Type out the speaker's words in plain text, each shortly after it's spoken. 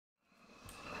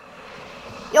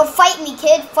Yo, fight me,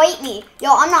 kid. Fight me.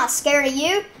 Yo, I'm not scared of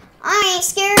you. I ain't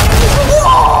scared of you.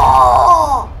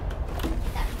 Whoa!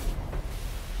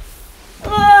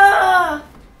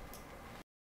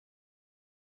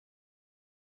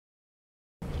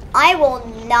 I will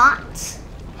not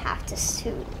have to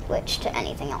switch to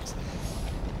anything else.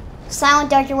 Silent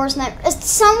Dark, your worst nightmare. Is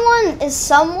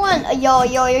someone, yo,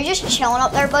 you're just chilling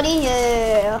up there, buddy?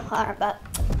 Yeah. Alright, bet.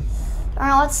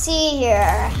 Alright, let's see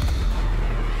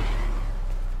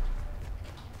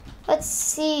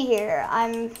here.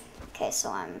 Okay,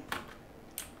 so I'm,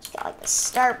 just got like the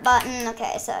start button.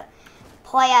 Okay, so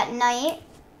play at night.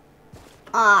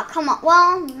 Come on,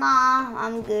 well, nah,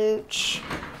 I'm gooch.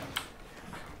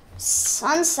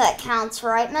 Sunset counts,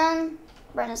 right, man?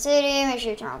 Brightness 80, make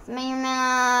sure you turn off the main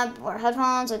map, or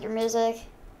headphones with your music.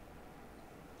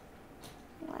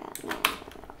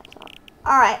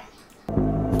 Alright.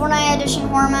 Fortnite edition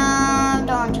format,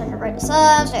 don't turn your brightness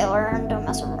up, stay alert, don't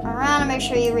mess around, and make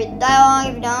sure you read the dialogue.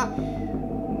 If you don't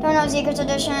know Secrets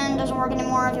edition, doesn't work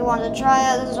anymore if you wanted to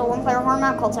try it. This is a one-player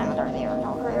format called Silent Dark, the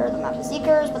original career. The map is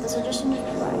Seekers, but this edition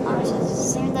is honestly it's the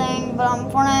same thing,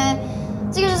 but Fortnite.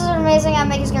 Seekers is amazing at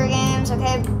making scary games.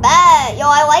 Okay, bet. Yo,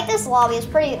 I like this lobby.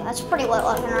 That's pretty lit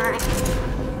looking.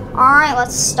 Alright,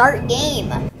 let's start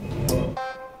game. Okay.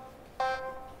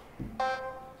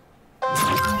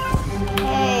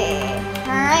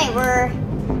 Alright,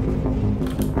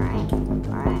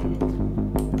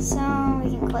 so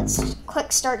we can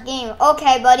click start game.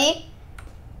 Okay, buddy.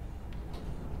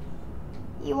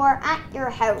 You are at your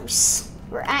house.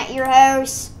 We're at your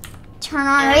house. Turn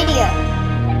on radio.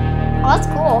 Oh, that's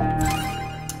cool.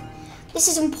 This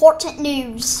is important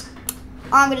news.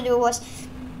 All I'm gonna do was,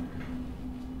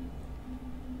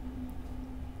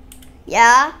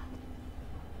 yeah,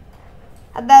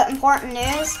 about important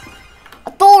news.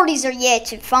 Authorities are yet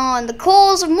to find the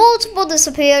cause of multiple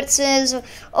disappearances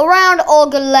around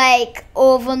Auger Lake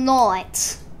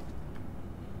overnight.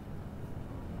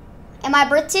 Am I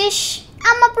British?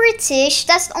 I'm a British.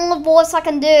 That's the only voice I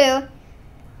can do.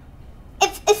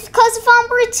 Because if I'm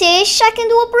British, I can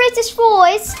do a British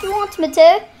voice if you want me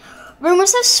to.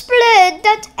 Rumors have spread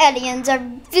that aliens are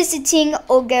visiting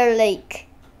Auger Lake.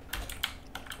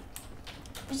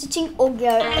 Visiting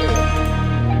Auger Lake.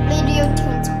 Radio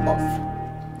turns off.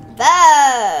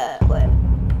 Bad. Wait.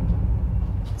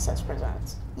 It says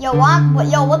presents. Yo,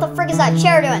 what the frick is that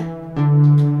chair doing?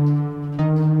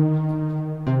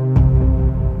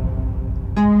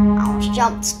 I almost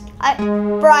jumped.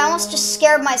 Bro, I almost just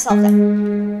scared myself there.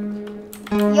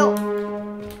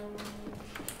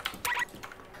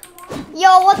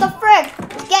 Yo, what the frick?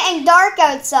 It's getting dark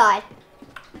outside.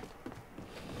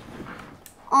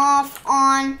 Off,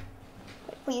 on,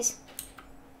 please.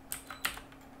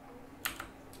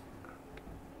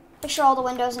 Make sure all the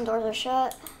windows and doors are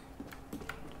shut.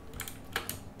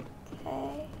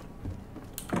 Okay.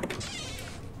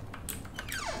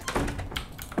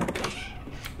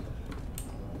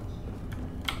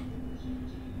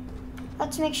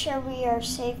 Let's make sure we are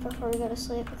safe before we go to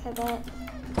sleep. Okay, bet.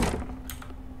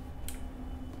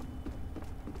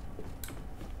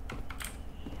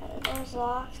 Yeah, the door's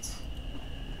locked.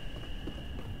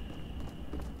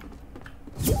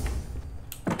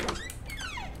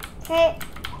 Okay.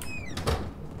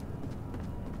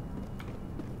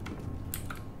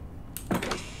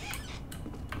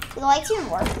 Do the lights even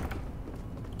work?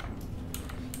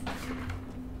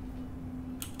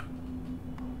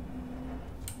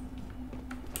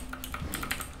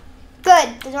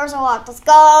 Good, the doors are locked. Let's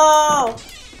go.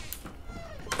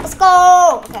 Let's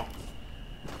go. Okay.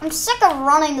 I'm sick of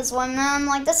running this way, man.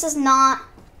 Like, this is not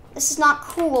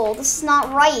cool. This is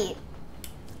not right.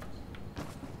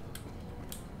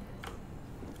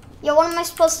 Yo, what am I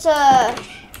supposed to,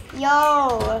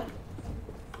 yo,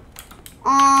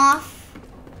 off.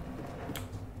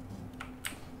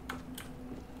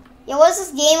 Yo, what does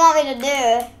this game want me to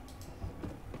do?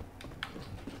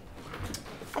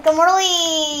 Like, I'm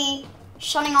really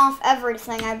shutting off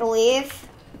everything, I believe.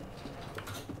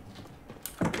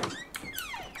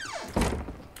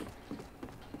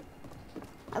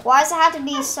 Like, why does it have to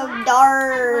be so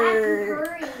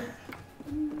dark?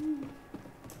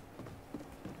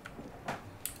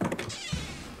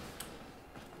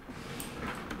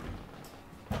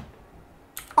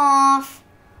 Off.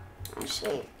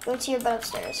 Actually, go to your bed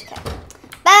upstairs. Okay.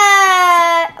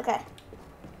 Bed. Okay.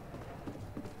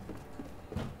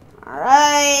 All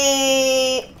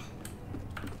right.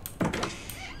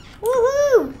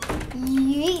 Woohoo!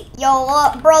 Yeet. Yo,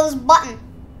 look, bro, this button.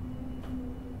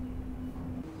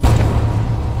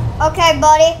 Okay,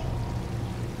 buddy.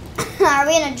 Are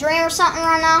we in a dream or something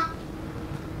right now?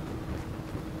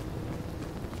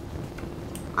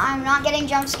 I'm not getting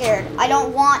jump scared. I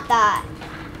don't want that.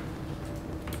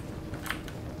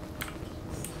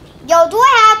 Yo, do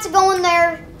I have to go in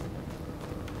there?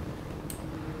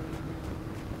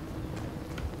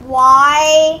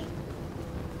 Why?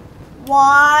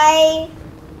 Why?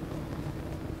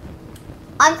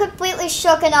 I'm completely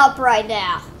shooken up right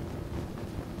now.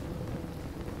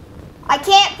 I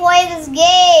can't play this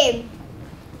game.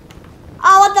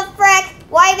 Oh, what the frick?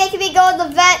 Why are you making me go to the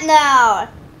vet now?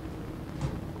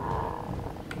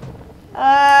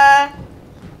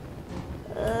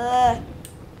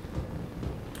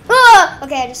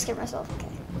 Okay, I just scared myself. Okay.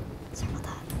 Sorry about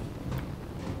that.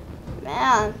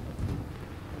 Man.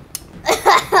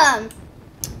 I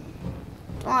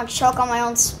don't want to choke on my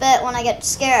own spit when I get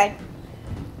scared.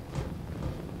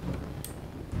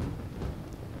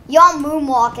 Y'all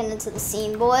moonwalking into the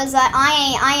scene, boys.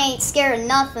 I ain't scared of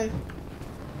nothing.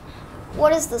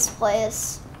 What is this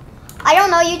place? I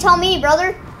don't know. You tell me,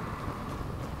 brother.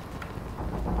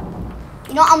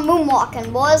 You know, I'm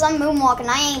moonwalking, boys. I'm moonwalking.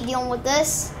 I ain't dealing with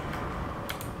this.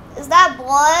 Is that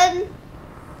blood?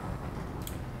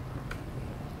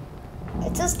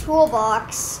 It says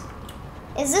toolbox.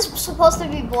 Is this supposed to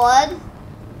be blood?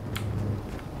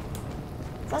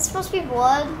 Is that supposed to be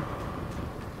blood?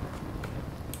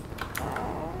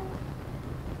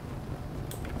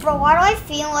 Bro, why do I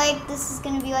feel like this is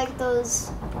gonna be like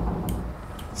those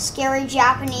scary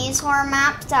Japanese horror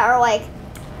maps that are like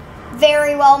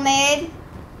very well made?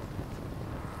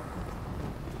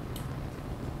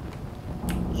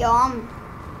 Yum.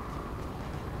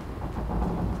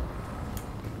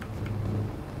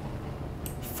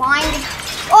 Find it.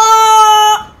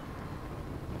 Oh!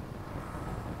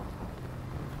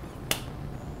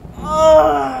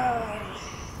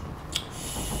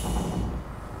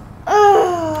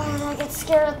 I get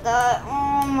scared at that.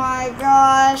 Oh my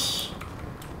gosh.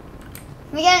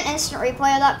 Can we get an instant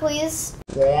replay of that, please?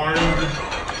 That,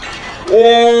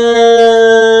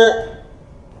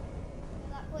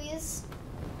 please.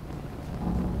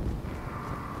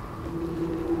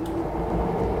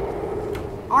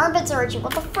 Armpits are itchy.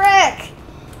 What the frick?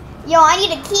 Yo, I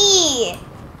need a key.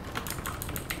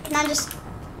 Can I just...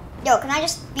 Yo, can I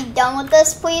just be done with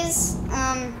this, please?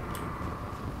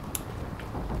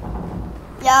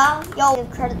 Yeah, yo, give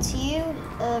credit to you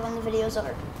when the video's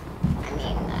over. I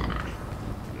mean,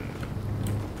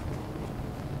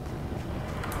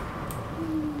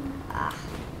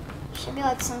 should be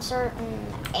like some certain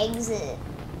exit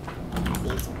at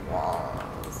these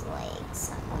walls, like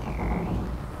somewhere.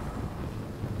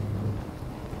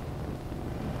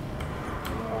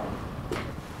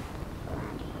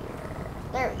 Around here.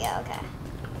 There we go, okay.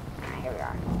 Alright, here we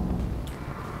are.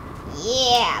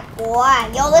 Yeah,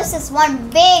 boy. Yo, this is one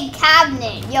big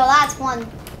cabinet. Yo, that's one.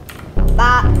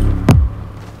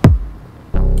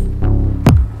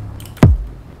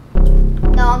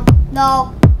 No,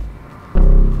 no.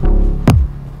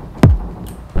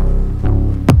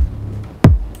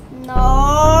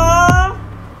 No.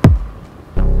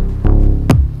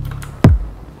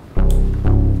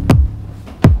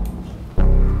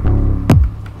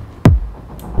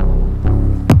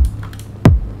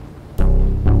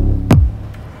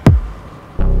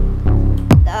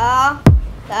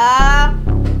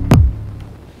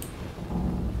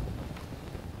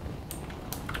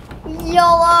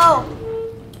 Yellow.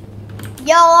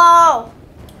 Yellow.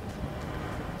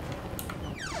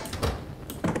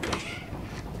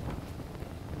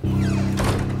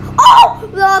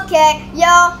 Oh, okay,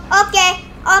 yo, okay,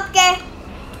 okay.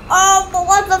 Oh, but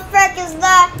what the frick is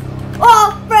that?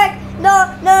 Oh, frick,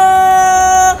 no,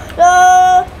 no,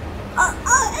 no.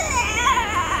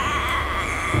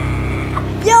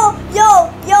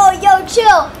 Yo,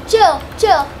 chill, chill,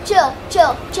 chill, chill,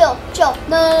 chill, chill, chill.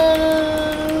 No.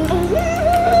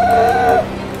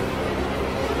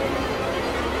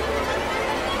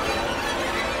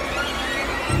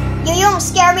 Yo, you don't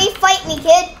scare me. Fight me,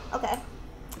 kid. Okay.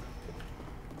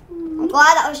 I'm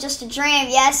glad that was just a dream.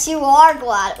 Yes, you are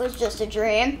glad it was just a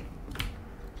dream.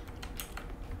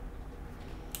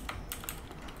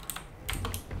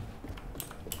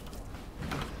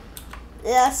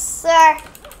 Yes, sir.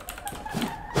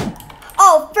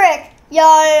 Oh, frick. Yo,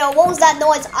 what was that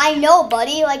noise? I know,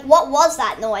 buddy. Like, what was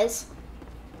that noise?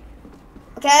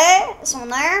 Okay, someone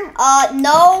there?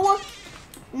 No.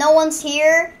 No one's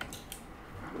here.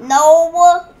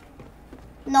 No.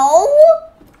 No?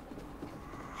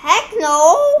 Heck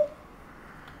no.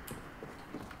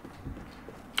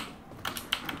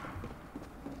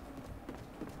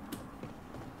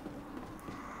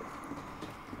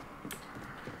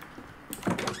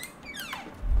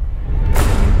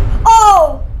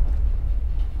 Oh!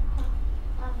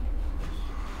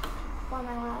 What in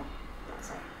my lab.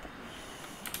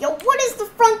 Yo, what is the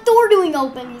front door doing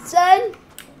open, he said?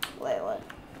 Wait, what?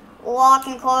 Lock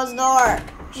and close door.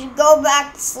 You should go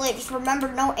back to sleep. Just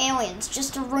remember, no aliens.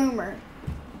 Just a rumor.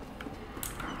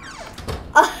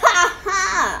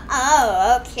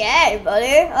 Oh, okay,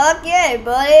 buddy. Okay,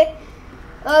 buddy.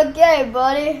 Okay,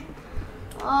 buddy.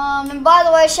 And by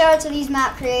the way, shout out to these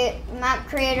map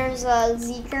creators,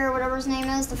 Zeker, whatever his name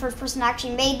is, the first person that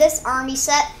actually made this army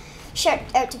set. Shout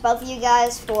out to both of you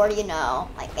guys for, you know,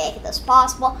 like making this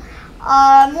possible.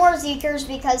 More Zekers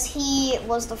because he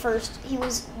was the first.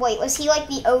 Was he like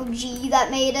the OG that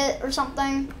made it or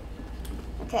something?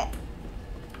 Okay.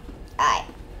 Alright.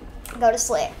 Go to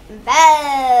sleep.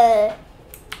 Bed.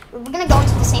 We're gonna go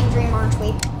into the same dream, aren't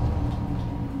we?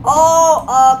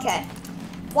 Oh, okay.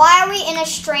 Why are we in a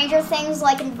Stranger Things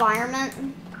like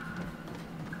environment?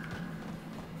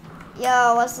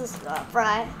 Yo, what's this stuff,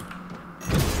 right?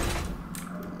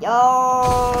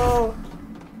 Yo.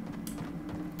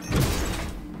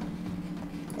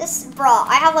 This, bruh,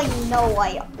 I have like no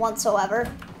light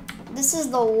whatsoever. This is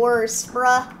the worst,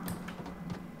 bruh.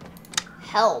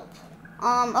 Help.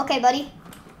 Okay, buddy.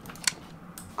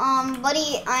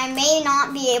 Buddy, I may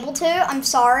not be able to. I'm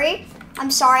sorry. I'm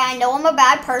sorry. I know I'm a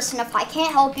bad person. If I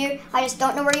can't help you, I just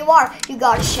don't know where you are. You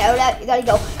gotta shout out. You gotta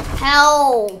go,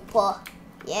 help.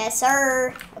 Yes,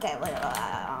 sir. Okay, wait,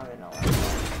 I don't even know where to go.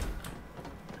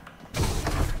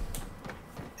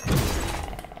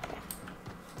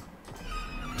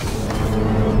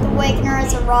 The Awakener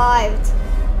has arrived.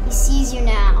 He sees you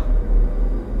now.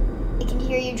 It can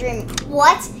hear you dreaming.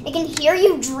 What? It can hear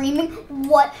you dreaming?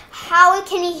 What? How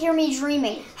can he hear me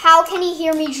dreaming? How can he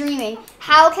hear me dreaming?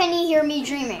 How can he hear me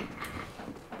dreaming?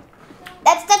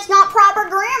 That's not proper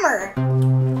grammar.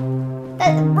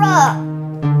 Bruh.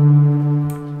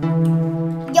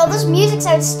 Yo, this music's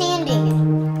outstanding.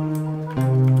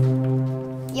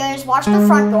 Yo, just watch the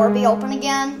front door be open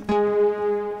again.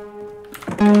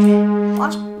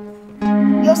 Watch.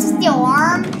 Yo, is this the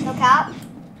alarm? No cap.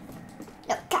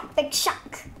 No cap, big shock.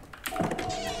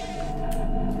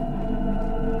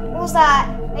 What was that?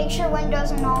 Make sure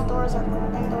windows and all doors are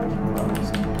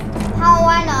closed. How do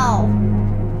I know?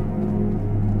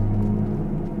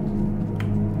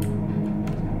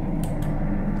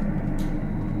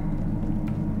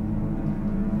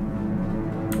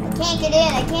 I can't get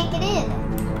in. I can't get in.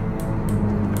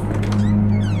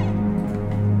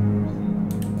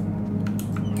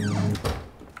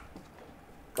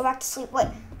 Go back to sleep.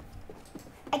 What?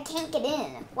 I can't get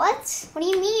in. What? What do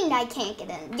you mean I can't get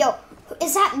in? Yo,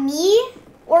 is that me?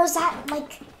 Or is that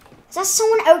like, is that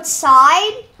someone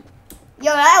outside?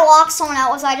 Yo, did I lock someone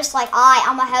out? Was I just like,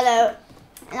 I'm gonna head out?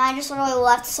 And I just literally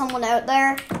left someone out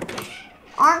there?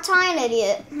 Aren't I an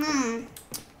idiot? I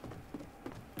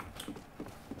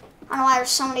don't know why there's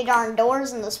so many darn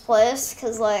doors in this place.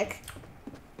 Cause like,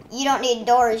 you don't need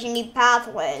doors, you need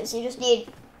pathways. You just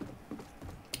need,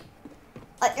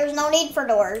 like, there's no need for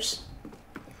doors.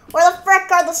 Where the frick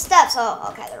are the steps? Oh,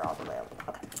 okay, they're all the way over.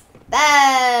 Okay.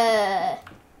 Bed.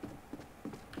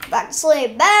 Back to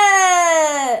sleep.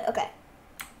 Bed. Okay.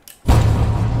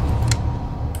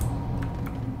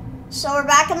 So we're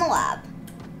back in the lab.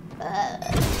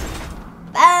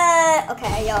 Bed.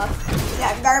 Okay, yo. We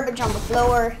got garbage on the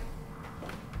floor.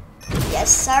 Yes,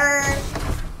 sir.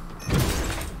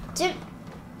 Dude,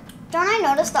 don't I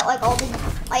notice that, like, all the,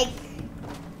 like,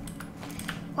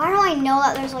 why do I know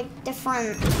that there's, like,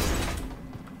 different...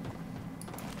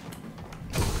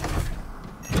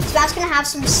 So that's gonna have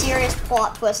some serious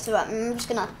plot twist to it.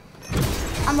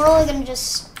 I'm really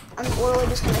just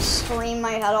gonna scream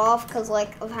my head off because,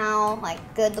 like, of how, like,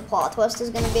 good the plot twist is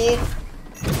gonna be.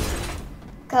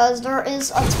 Because there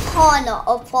is a ton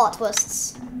of plot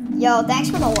twists. Yo, thanks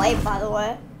for the light, by the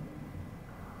way.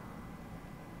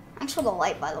 Thanks for the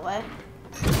light, by the way.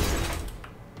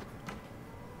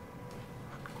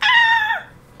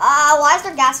 Why is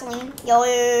there gasoline?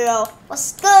 Yo.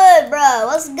 What's good, bro?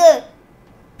 What's good?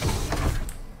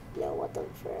 Yo, what the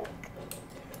frick?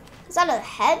 Is that a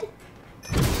head?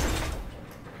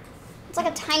 It's like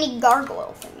a tiny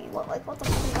gargoyle thingy. What the fuck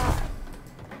is that?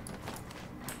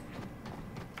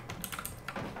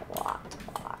 Locked.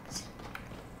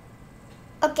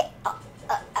 Okay.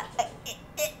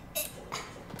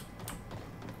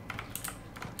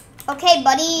 Okay,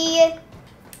 buddy.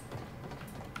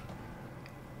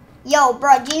 Yo,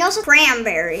 bro, do you know some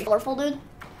cranberry? Colorful, dude.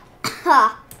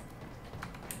 Ha.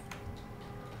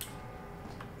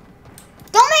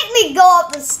 Don't make me go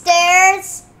up the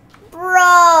stairs.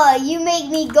 Bruh, you make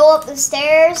me go up the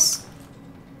stairs?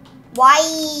 Why?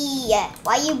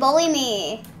 Why you bully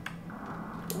me?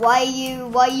 Why you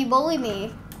bully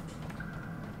me?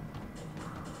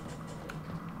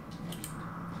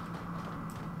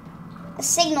 A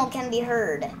signal can be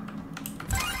heard.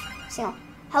 Signal.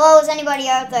 Hello, is anybody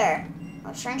out there?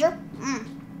 A stranger?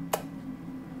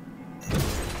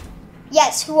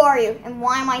 Yes, who are you? And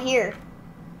why am I here?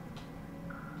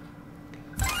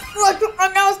 Come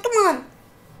on!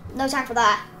 No time for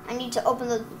that. I need to open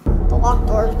the locked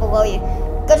doors below you.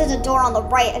 Go to the door on the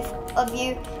right of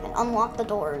you and unlock the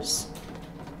doors.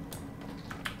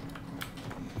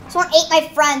 Someone ate my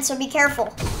friend, so be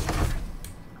careful.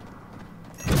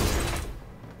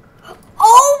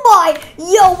 Oh my!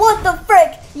 Yo, what the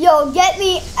frick? Yo, get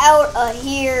me out of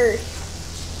here.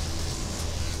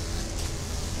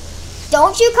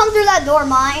 Don't you come through that door,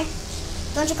 mate.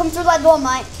 Don't you come through that door,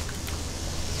 mate.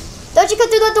 Don't you come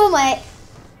through that door, mate.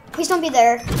 Please don't be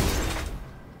there.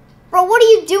 Bro, what are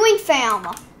you doing, fam?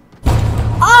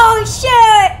 Oh,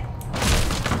 shit!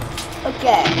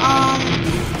 Okay,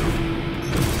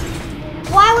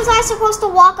 why was I supposed to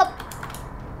walk up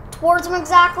towards him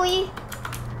exactly?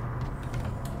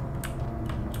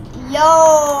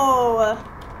 Yo!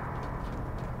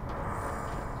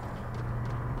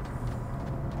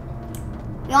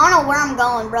 Y'all know where I'm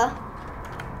going, bruh.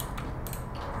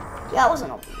 Yeah, that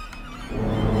wasn't open.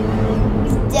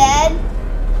 He's dead.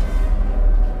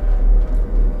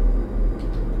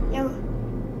 Yo.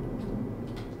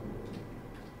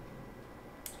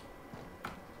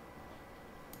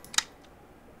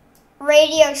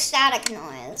 Radio static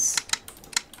noise.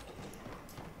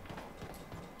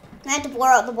 I had to blur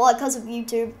out the blood because of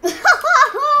YouTube.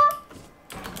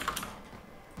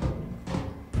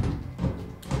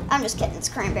 I'm just kidding, it's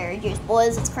cranberry juice,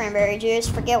 boys. It's cranberry juice.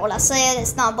 Forget what I said.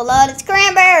 It's not blood, it's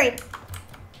cranberry.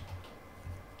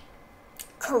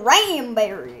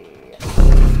 Cranberry.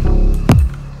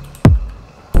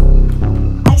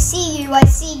 I see you, I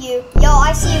see you. Yo,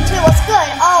 I see you too. What's good?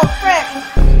 Oh, frick.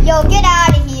 Yo, get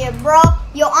out of here, bro.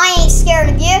 Yo, I ain't scared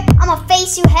of you. I'ma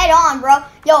face you head on, bro.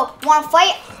 Yo, wanna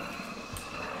fight?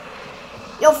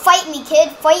 Yo, fight me, kid.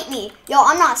 Fight me. Yo,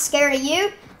 I'm not scared of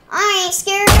you. I ain't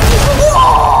scared of you.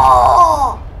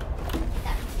 Whoa!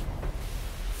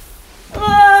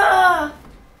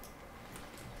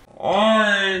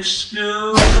 I ain't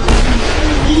scared.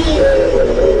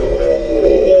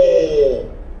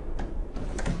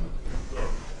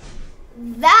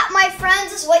 That, my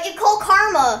friends, is what you call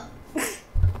karma.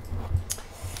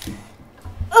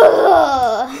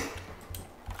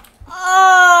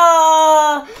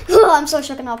 I'm so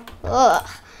shooken up.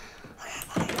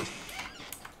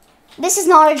 This is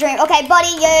not a dream. Okay,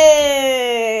 buddy.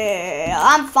 Yeah,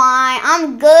 I'm fine.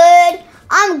 I'm good.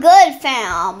 I'm good,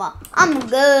 fam. I'm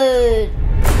good.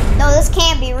 No, this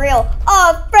can't be real.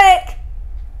 Oh, frick.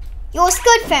 Yo, it's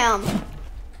good, fam.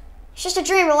 It's just a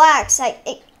dream. Relax.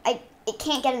 It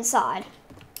can't get inside.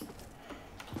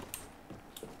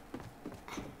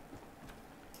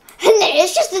 And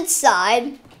it's just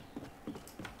inside.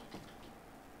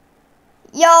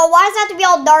 Yo, why does it have to be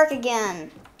all dark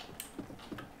again?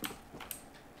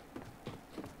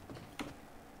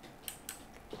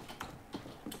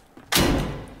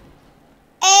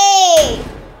 Hey!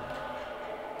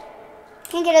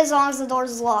 Can't get it as long as the door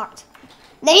is locked.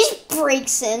 Then he just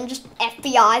breaks in, just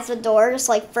FBI's the door, just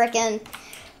like frickin'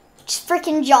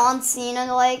 John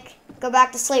Cena, like, go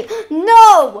back to sleep.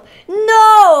 No!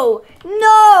 No!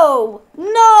 No!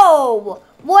 No!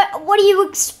 What do you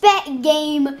expect,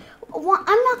 game? What?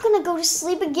 I'm not gonna go to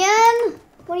sleep again.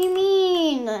 What do you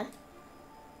mean? I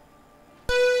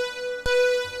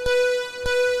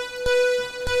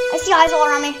see eyes all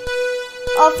around me.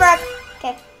 Oh, frick.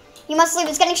 Okay. You must sleep.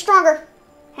 It's getting stronger.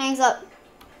 Hangs up.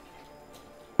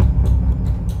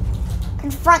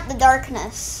 Confront the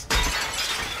darkness.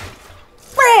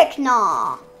 Frick,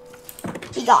 nah.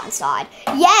 He got inside.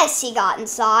 Yes, he got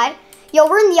inside. Yo,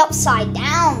 we're in the upside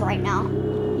down right now.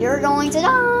 You're going to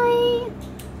die.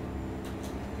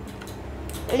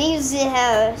 Leave the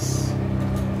house.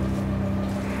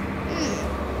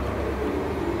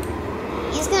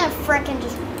 He's gonna frickin'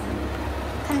 just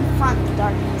confront the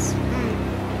darkness.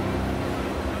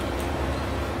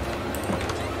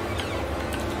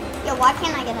 Yo, why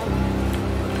can't I get in?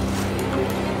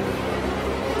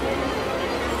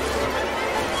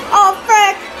 Oh,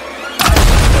 frick!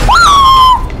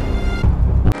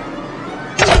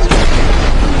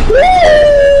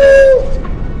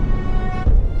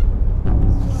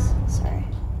 Sorry.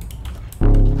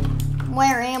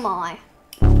 Where am I?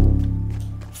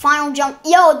 Final jump.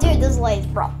 Yo, dude, this lays,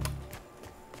 bro.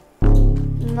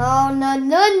 No.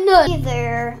 Hey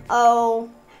there. Oh.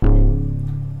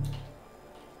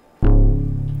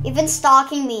 You've been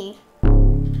stalking me.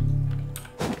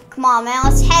 Come on, man.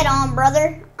 Let's head on,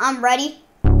 brother. I'm ready.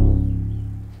 Do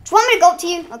you want me to go up to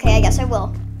you? Okay, I guess I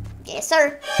will. Yes,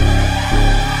 sir.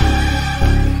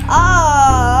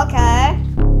 Oh, okay.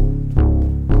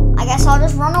 I guess I'll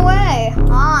just run away.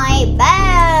 I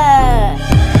bet.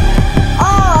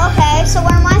 Oh, okay. So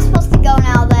where am I supposed to go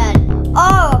now then?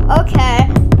 Oh, okay.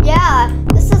 Yeah,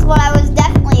 this is what I was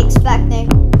definitely expecting.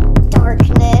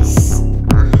 Darkness.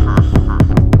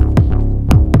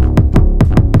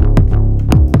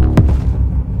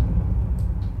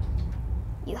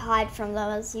 You hide from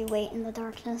them as you wait in the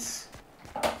darkness.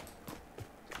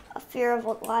 A fear of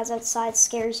what lies outside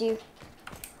scares you.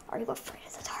 Are you afraid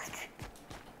of the dark?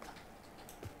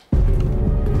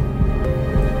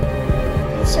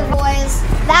 So boys,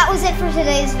 that was it for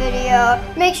today's video.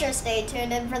 Make sure to stay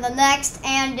tuned in for the next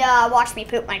and watch me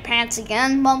poop my pants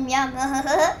again. Well,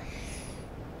 yeah.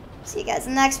 See you guys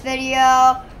in the next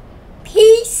video.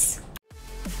 Peace.